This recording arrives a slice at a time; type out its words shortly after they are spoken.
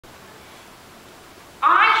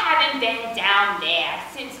haven't been down there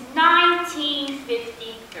since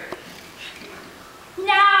 1953.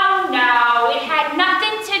 No, it had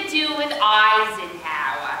nothing to do with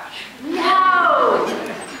Eisenhower. No,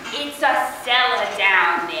 it's a cellar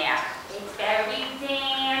down there. It's very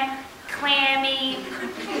damp, clammy.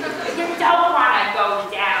 You don't want to go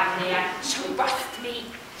down there. Trust me,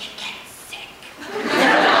 you get sick.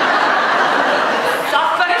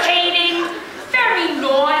 Suffocating, very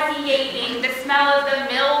nauseating, the smell of the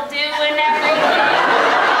mildew and everything.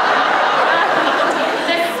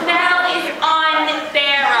 The smell is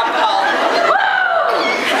unbearable. Woo!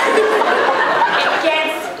 It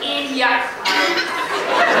gets in your clothes.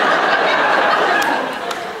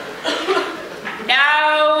 No,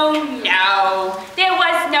 there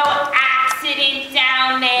was no accident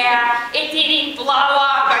down there. It didn't blow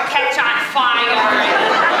up or catch on fire.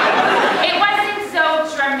 It wasn't so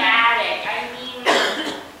dramatic. I mean,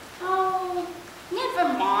 oh, never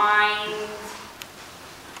mind.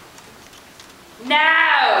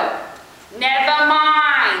 No, never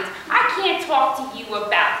mind. I can't talk to you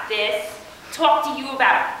about this. Talk to you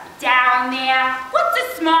about down there. What's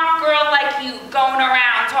a smart girl like you going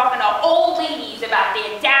around talking to old ladies about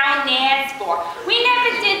their down there's for? We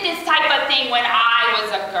never did this type of thing when I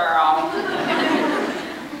was a girl.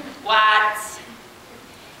 What?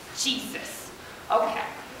 Jesus. Okay.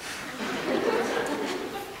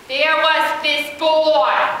 There was this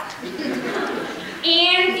boy,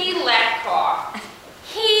 Andy Leckoff.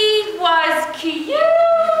 He was cute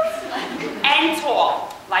and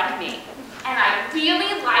tall, like me. And I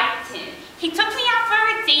really liked him. He took me out for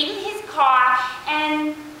a date in his car,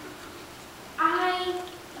 and I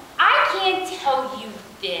can't tell you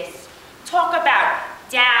this. Talk about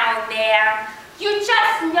down there. You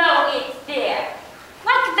just know it's there.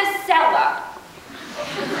 Like the cellar.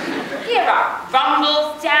 There are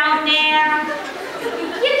rumbles down there.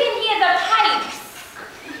 You can hear the pipes.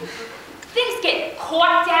 Things get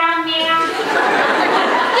caught down there.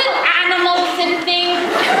 Little animals and things.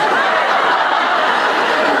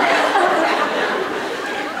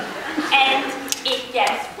 And it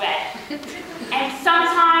gets wet. And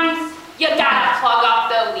sometimes you gotta plug up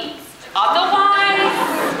the leaks. Otherwise,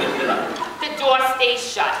 the door stays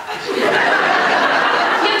shut.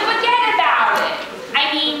 You forget about it.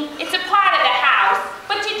 I mean, it's a part of the house,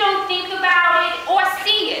 but you don't think about it or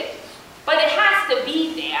see it. But it has to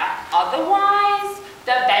be there. Otherwise,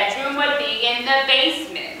 the bedroom would be in the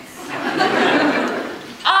basement.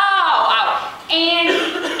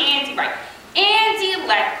 Andy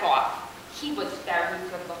Leckoff. He was very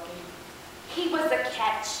good looking. He was a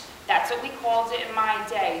catch. That's what we called it in my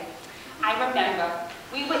day. I remember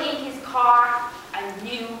we were in his car, a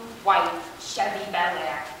new white Chevy Bel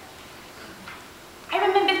Air. I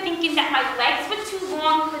remember thinking that my legs were too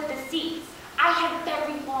long for the seats. I had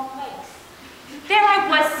very long legs. There I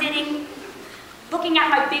was sitting, looking at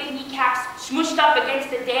my big kneecaps smushed up against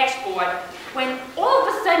the dashboard, when all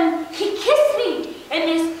of a sudden he kissed me in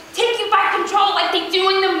this take you by control like they do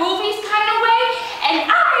in the movies kind of way, and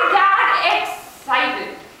I got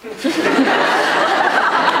excited.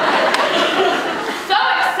 So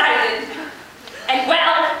excited. And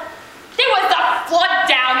well, there was a flood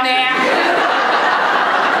down there.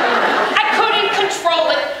 I couldn't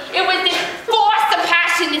control it. It was this force of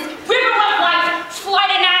passion, this river of life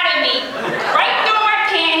flooding out of me, right through my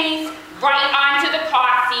panties, right onto the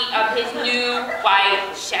car seat of his new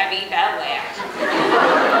white Chevy Bel Air.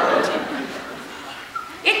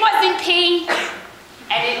 It wasn't pee,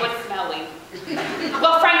 and it was smelly.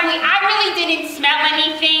 Well, frankly, I really didn't smell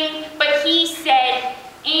anything, but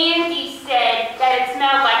Andy said that it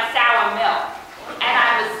smelled like sour milk, and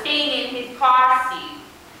I was staying in his car seat.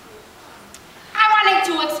 I wanted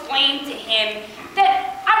to explain to him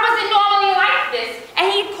that I wasn't normally like this, and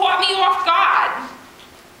he caught me off guard.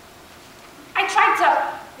 I tried to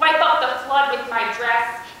wipe up the flood with my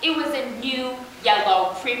dress. It was a new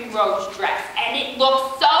yellow primrose dress, and it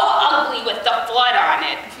looked so ugly with the flood on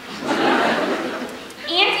it.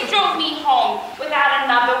 Andy drove me home without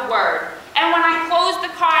another word, and when I closed the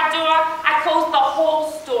car door, I closed the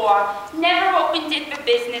whole store, never opened it for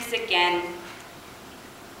business again.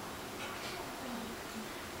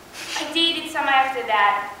 I dated some after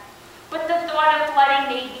that, but the thought of flooding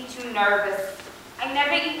made me too nervous. I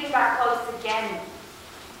never even got close again.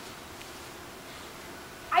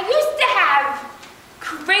 I used to have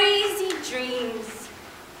crazy dreams.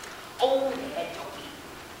 Oh, Ed.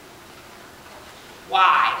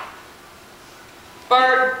 Why?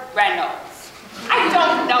 Burt Reynolds. I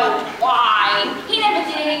don't know why. He never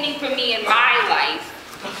did anything for me in my life.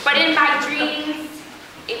 But in my dreams,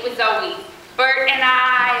 it was always Burt and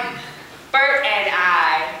I,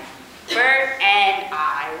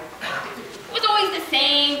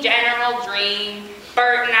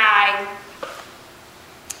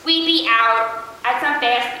 out at some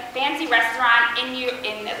fancy restaurant in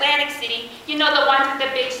Atlantic City. You know, the ones with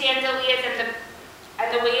the big chandeliers and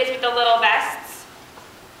the waiters with the little vests?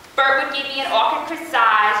 Bert would give me an awkward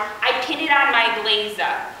corsage. I'd pin it on my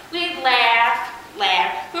blazer. We'd laugh.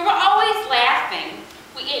 We were always laughing.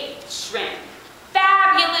 We ate shrimp.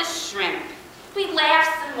 Fabulous shrimp. We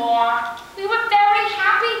laughed some more. We were very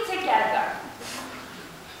happy together.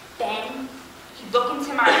 Then he'd look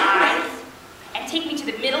into my eyes and take me to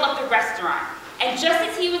the middle of the restaurant. And just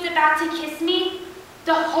as he was about to kiss me,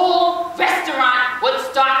 the whole restaurant would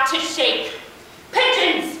start to shake.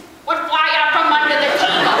 Pigeons would fly out from under the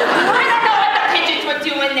table. I don't know what the pigeons were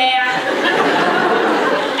doing there.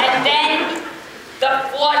 And then the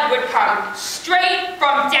flood would come straight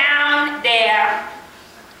from down there.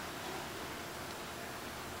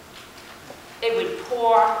 It would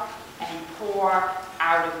pour and pour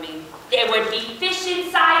out of me. There would be fish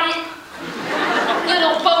inside it,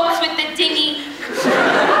 little boats with the dinghy,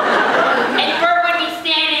 and Bert would be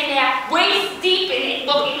standing there, waist deep in it,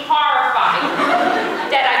 looking horrified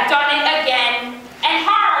that I'd done it again, and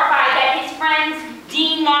horrified that his friends,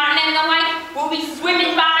 Dean Martin and the like, will be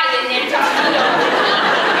swimming by in their tuxedos.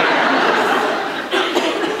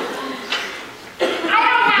 I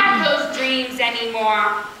don't have those dreams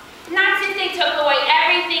anymore. Not since they took away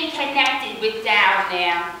everything connected with down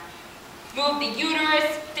there. Moved the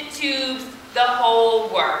uterus, the tubes, the whole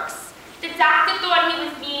works. The doctor thought he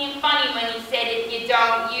was being funny when he said if you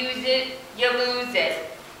don't use it, you lose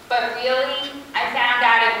it. But really, I found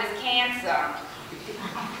out it was cancer.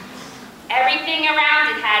 Everything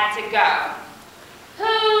around it had to go.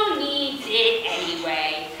 Who needs it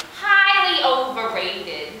anyway? Highly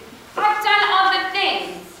overrated. I've done other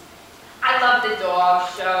things. I love the dog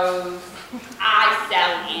shows. I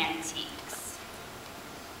sell antiques.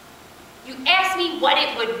 You ask me what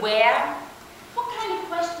it would wear? What kind of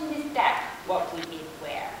question is that? What would it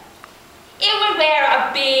wear? It would wear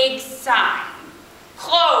a big sign.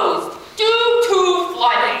 Closed due to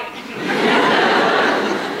flooding.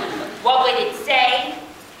 What would it say?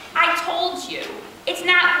 I told you. It's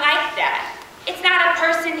not like that. It's not a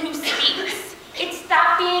person who speaks. It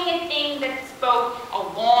stopped being a thing that spoke a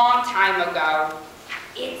long time ago.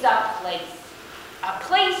 It's a place. A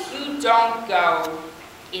place you don't go.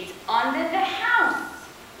 It's under the house.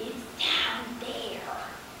 It's down there.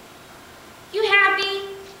 You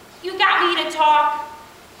happy? You got me to talk?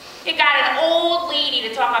 You got an old lady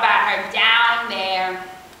to talk about her down there.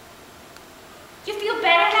 You feel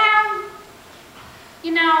better now?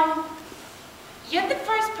 You know, you're the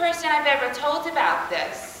first person I've ever told about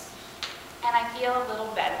this. And I feel a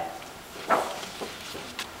little better.